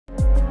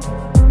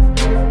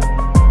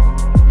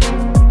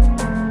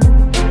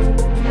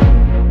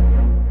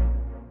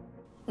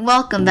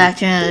welcome back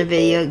to another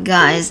video,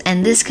 guys.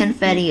 And this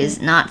confetti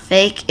is not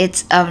fake,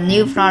 it's a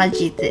new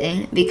Prodigy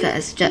thing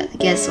because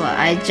guess what,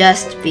 I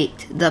just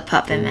beat the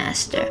Puppet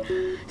Master.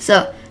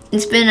 So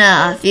it's been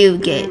a few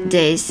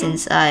days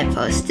since I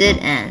posted,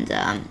 and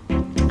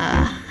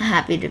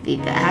happy to be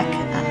back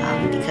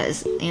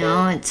because you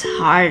know it's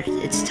hard,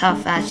 it's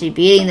tough actually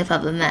beating the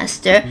Puppet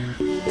Master.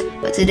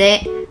 But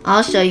today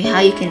I'll show you how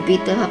you can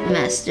beat the Puppet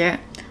Master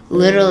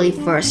literally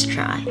first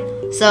try.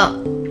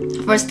 So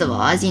first of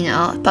all, as you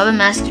know, Puppet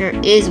Master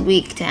is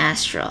weak to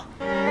Astral.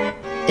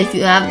 If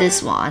you have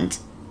this wand,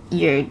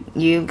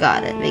 you've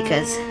got it,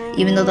 because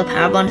even though the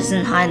power bonus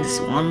isn't high, this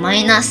wand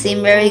might not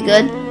seem very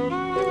good.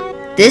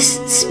 This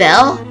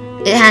spell,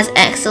 it has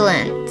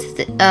excellent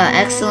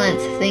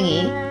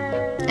thingy.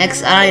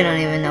 I don't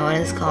even know what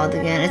it's called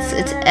again.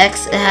 It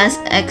has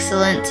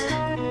excellent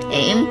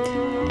aim,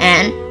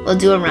 and will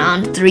do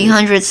around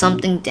 300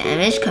 something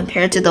damage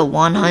compared to the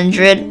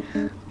 100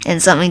 and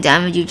something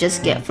damage you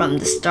just get from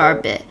the star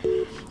bit.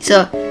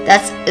 So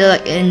that's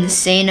like an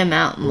insane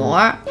amount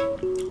more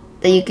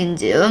that you can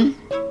do,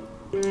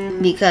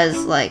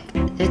 because like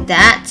with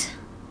that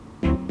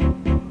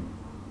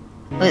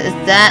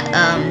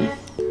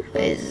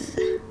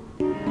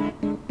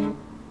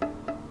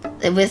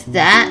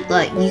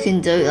like you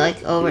can do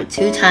like over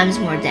 2 times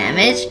more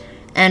damage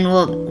and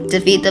will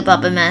defeat the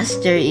Puppet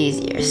Master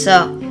easier.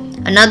 So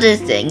another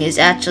thing is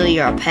actually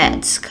your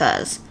pets,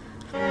 cause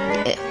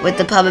with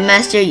the Puppet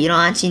Master, you don't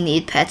actually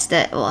need pets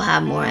that will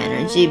have more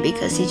energy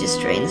because he just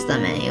drains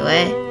them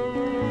anyway.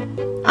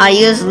 I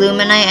use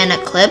Luminite and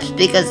Eclipse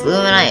because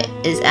Luminite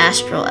is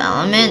Astral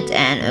Element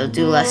and it'll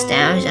do less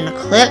damage than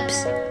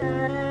Eclipse.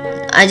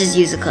 I just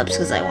use Eclipse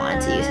because I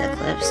wanted to use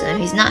Eclipse, and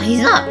he's not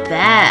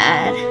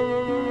bad.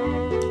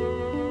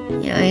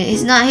 You know,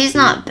 he's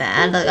not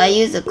bad. Like I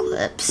use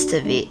Eclipse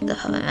to beat the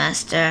Puppet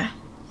Master.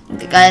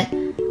 Like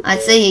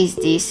I'd say he's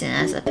decent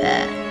as a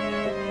pet.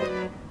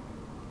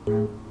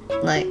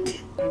 Like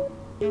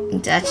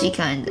it's actually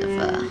kind of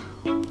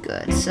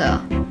good.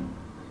 So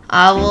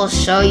I will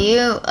show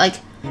you. Like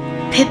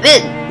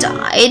Pippet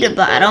died,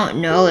 but I don't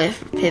know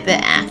if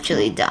Pippet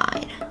actually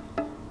died.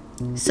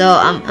 So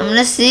I'm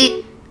gonna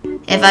see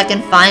if I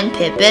can find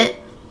Pippet,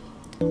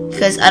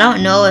 because I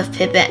don't know if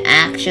Pippet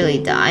actually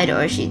died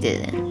or she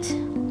didn't.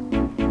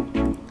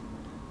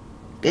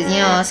 Because you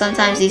know,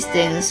 sometimes these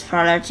things,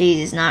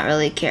 Prodigy is not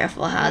really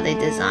careful how they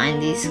design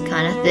these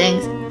kind of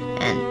things,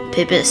 and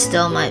Pippet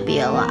still might be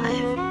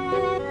alive.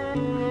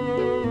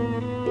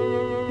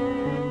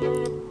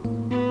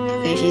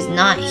 Okay, she's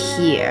not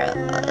here.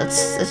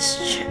 Let's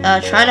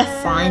try to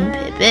find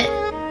Pippet.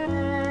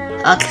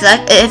 Cause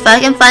if I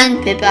can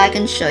find Pippet, I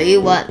can show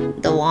you what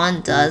the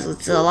wand does.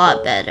 It's a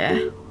lot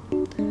better.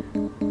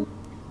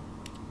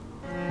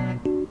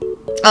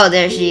 Oh,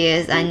 there she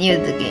is. I knew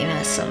the game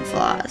has some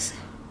flaws.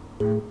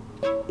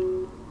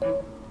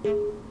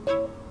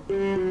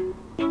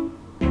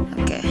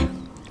 Okay,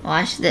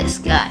 watch this,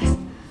 guys.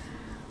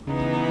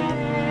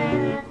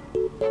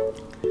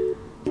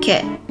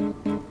 Okay,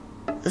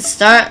 let's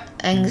start.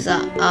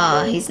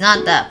 Oh, he's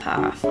not that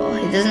powerful.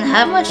 He doesn't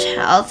have much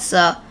health,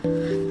 so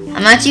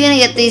I'm actually gonna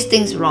get these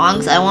things wrong.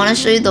 Cause I want to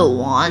show you the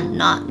wand,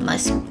 not my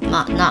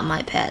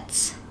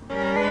pets.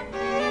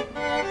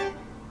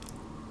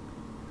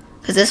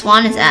 Because this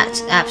wand is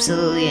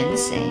absolutely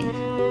insane.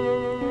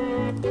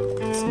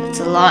 It's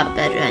a lot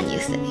better than you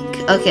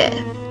think. Okay,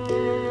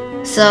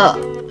 so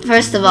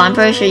first of all, I'm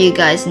pretty sure you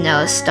guys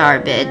know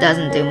Starbit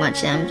doesn't do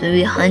much damage,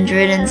 maybe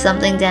 100 and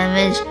something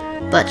damage.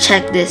 But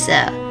check this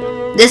out.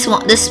 This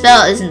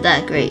spell isn't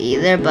that great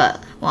either,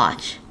 but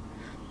watch.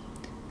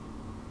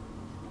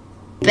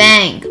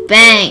 Bang,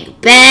 bang,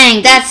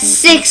 bang! That's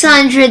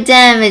 600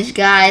 damage,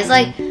 guys.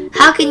 Like,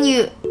 how can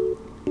you?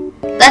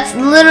 That's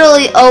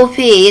literally OP.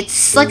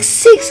 It's like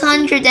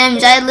 600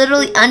 damage. I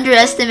literally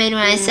underestimated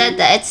when I said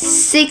that. It's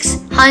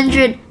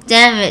 600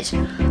 damage.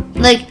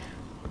 Like,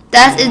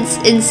 that's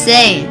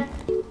insane.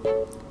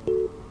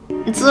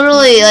 It's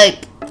literally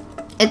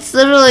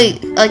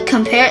like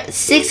compare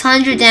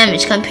 600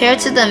 damage compared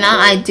to the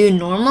amount I do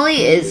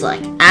normally is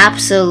like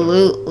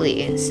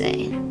absolutely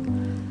insane.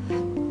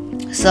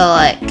 So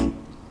like,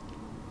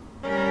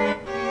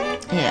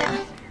 yeah.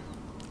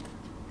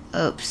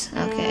 Oops.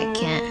 Okay, I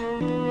can't.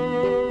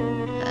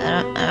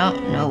 I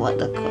don't know what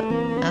the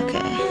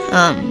okay.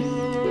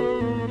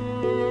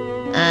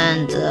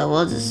 And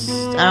we'll just.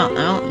 I don't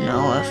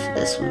know if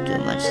this will do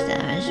much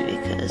damage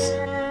because.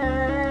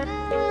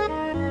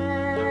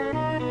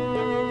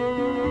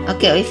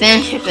 Okay, we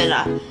finished it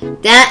off.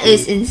 That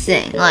is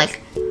insane.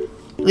 Like,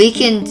 we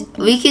can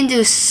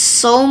do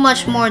so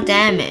much more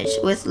damage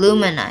with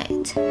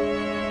Luminite.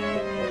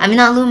 I mean,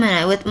 not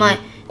Luminite, with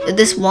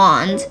this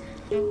wand,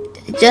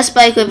 just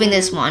by equipping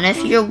this wand.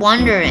 If you're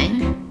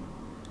wondering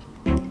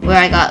where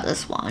I got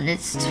this wand,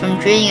 it's from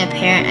creating a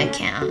parent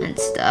account and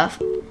stuff,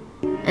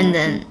 and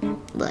then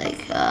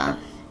like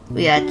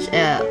we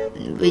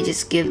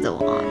just give the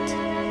wand.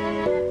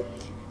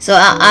 So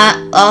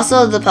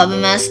also the Puppet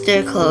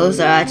Master clothes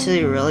are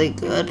actually really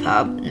good.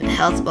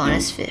 Health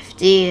bonus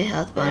 50,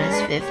 health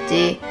bonus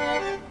 50.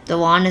 The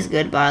wand is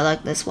good, but I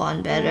like this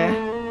wand better.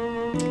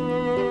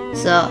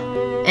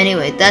 So,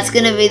 anyway, that's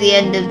gonna be the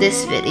end of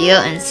this video,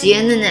 and see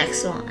you in the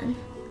next one.